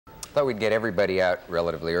Thought we'd get everybody out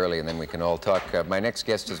relatively early, and then we can all talk. My next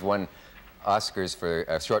guest has won Oscars for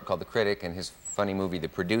a short called The Critic and his funny movie, The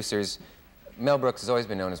Producers. Mel Brooks has always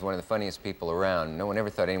been known as one of the funniest people around. No one ever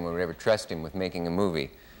thought anyone would ever trust him with making a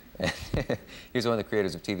movie. He's one of the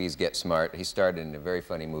creators of TV's Get Smart. He starred in a very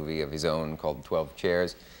funny movie of his own called 12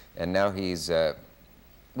 Chairs, and now he's,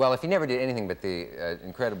 well, if he never did anything but the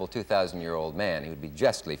incredible 2,000-year-old man, he would be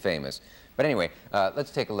justly famous. But anyway,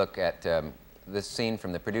 let's take a look at this scene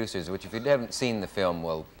from The Producers, which, if you haven't seen the film,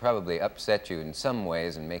 will probably upset you in some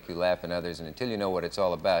ways and make you laugh in others, and until you know what it's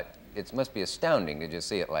all about, it must be astounding to just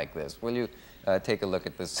see it like this. Will you take a look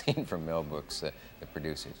at this scene from Mel Brooks, The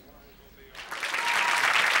Producers?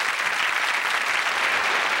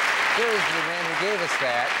 Here's the man who gave us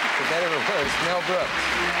that, for better or worse, Mel Brooks.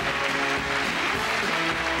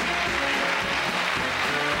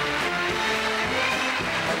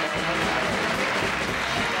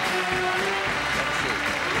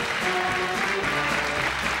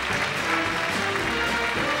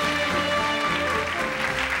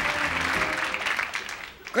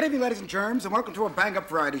 Good evening, ladies and germs, and welcome to a bang-up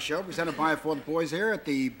variety show presented by For the Boys here at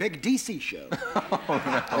the Big DC Show.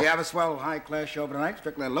 Oh, no. We have a swell, high-class show tonight.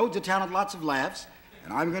 Strictly loads of talent, lots of laughs,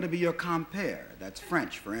 and I'm going to be your compere. That's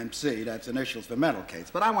French for MC. That's initials for mental case.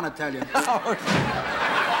 But I want to tell you...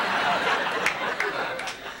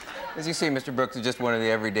 As you see, Mr. Brooks is just one of the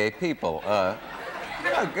everyday people. How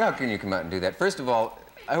can you come out and do that? First of all,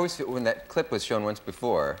 I always feel when that clip was shown once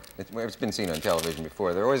before, it's been seen on television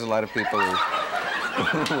before, there are always a lot of people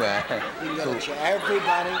who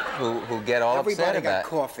get all upset about... Everybody got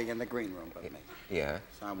coffee in the green room but me. Yeah.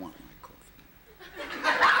 So I want my coffee.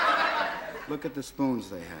 Look at the spoons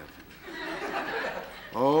they have.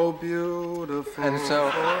 Oh, beautiful. And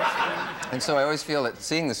so I always feel that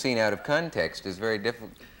seeing the scene out of context is very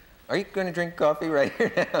difficult. Are you going to drink coffee right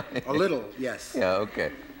here now? A little, yes. Yeah,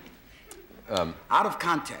 okay. Out of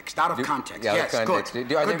context, yes, context.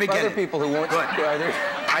 good. Are there other people who won't... Good. Are there...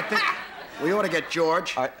 I think we ought to get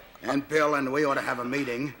George and Bill, and we ought to have a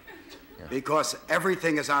meeting, because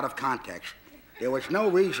everything is out of context. There was no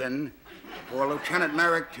reason for Lieutenant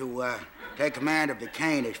Merrick to take command of the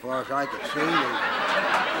cane, as far as I could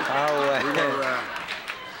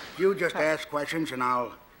see. You just ask questions, and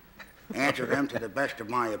I'll answer them to the best of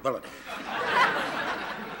my ability.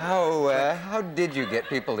 How did you get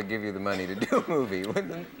people to give you the money to do a movie?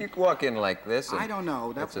 You walk in like this. I don't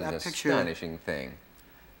know. That's an picture, astonishing thing.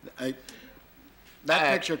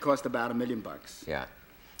 That picture cost about $1 million. Yeah.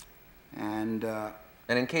 And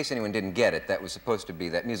in case anyone didn't get it, that musical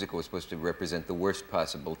was supposed to represent the worst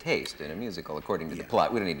possible taste in a musical, according to the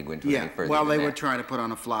plot. We don't need to go into it any further. Well, they were trying to put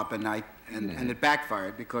on a flop, and it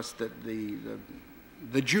backfired because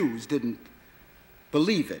the Jews didn't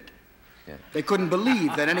believe it. Yeah. They couldn't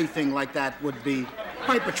believe that anything like that would be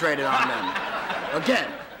perpetrated on them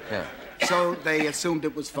again. Yeah. So they assumed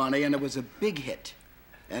it was funny, and it was a big hit.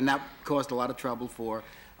 And that caused a lot of trouble for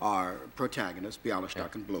our protagonists,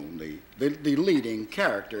 Bialystok and Bloom, the leading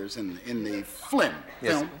characters in the film.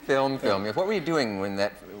 Film. What were you doing when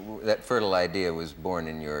that fertile idea was born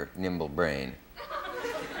in your nimble brain?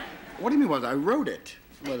 What do you mean? I wrote it.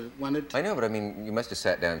 I know, but I mean, you must have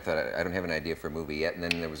sat down and thought, I don't have an idea for a movie yet, and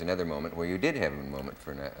then there was another moment where you did have a moment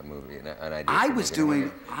for a movie, an idea. I was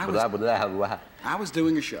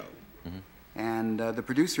doing a show, and the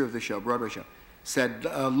producer of the show, Broadway show, said,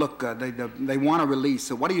 "Look, they want to release.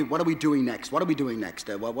 So what are we doing next? What are we doing next?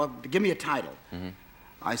 Give me a title."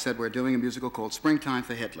 I said, "We're doing a musical called Springtime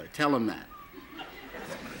for Hitler. Tell him that."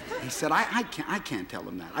 He said, I can't tell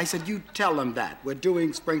him that. I said, "You tell him that. We're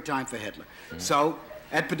doing Springtime for Hitler." So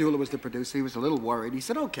Ed Padula was the producer. He was a little worried. He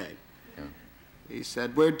said, "Okay." Yeah. He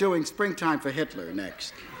said, "We're doing Springtime for Hitler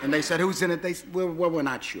next." And they said, "Who's in it?" They said, "Well, we're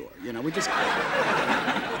not sure. You know, we just..."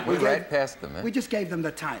 we right past them, eh? We just gave them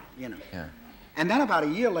the title, you know. Yeah. And then about a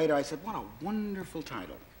year later, I said, "What a wonderful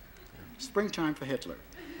title. Springtime for Hitler."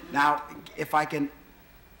 Now, if I can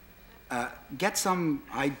get some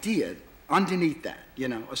idea underneath that, you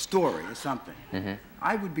know, a story or something,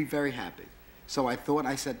 I would be very happy. So I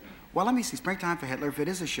said, well, let me see, Springtime for Hitler, if it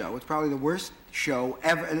is a show, it's probably the worst show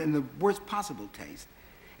ever, in the worst possible taste.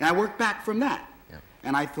 And I worked back from that. Yeah.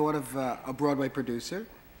 And I thought of a Broadway producer,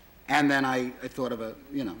 and then I thought of the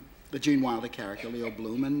Gene Wilder character, Leo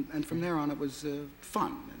Bloom, and from there on it was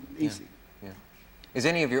fun and easy. Yeah. Yeah. Is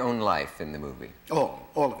any of your own life in the movie? Oh,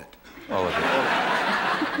 all of it. All of it? All of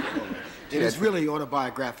it. It is really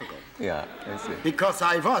autobiographical. Yeah, I see. Because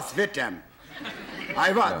I was with them.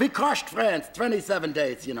 We crushed France, 27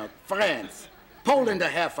 days, you know, France. Poland a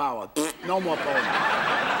half hour. No more Poland.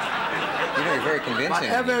 You know, you're very convincing.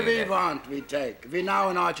 Whatever we want, we take. We're now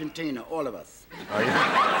in Argentina, all of us. Are you?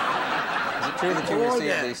 true that you All receive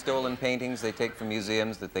that. the stolen paintings they take from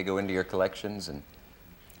museums, that they go into your collections? And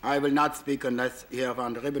I will not speak unless Herr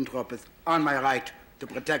von Ribbentrop is on my right to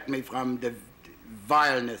protect me from the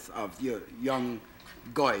vileness of your young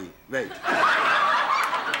goy. Wait.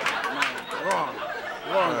 Wrong.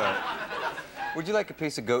 would you like a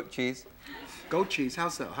piece of goat cheese? Goat cheese? How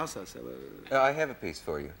so? How so? I have a piece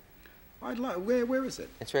for you. I'd like. Where is it?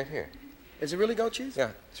 It's right here. Is it really goat cheese? Yeah,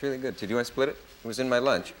 it's really good. Do you want to split it? It was in my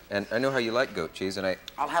lunch, and I know how you like goat cheese, and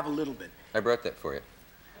I'll have a little bit. I brought that for you.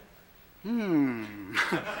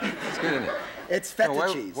 It's good, isn't it? It's feta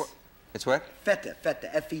cheese. It's what? Feta,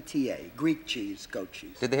 F-E-T-A, Greek cheese, goat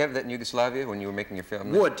cheese. Did they have that in Yugoslavia when you were making your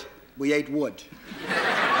film? Wood. We ate wood. I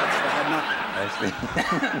had nothing.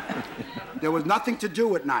 I see. There was nothing to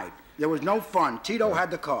do at night. There was no fun. Tito had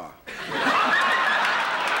the car.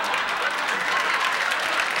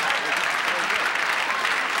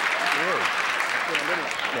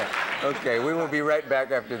 Yeah. Okay, we will be right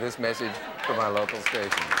back after this message from our local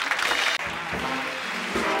station.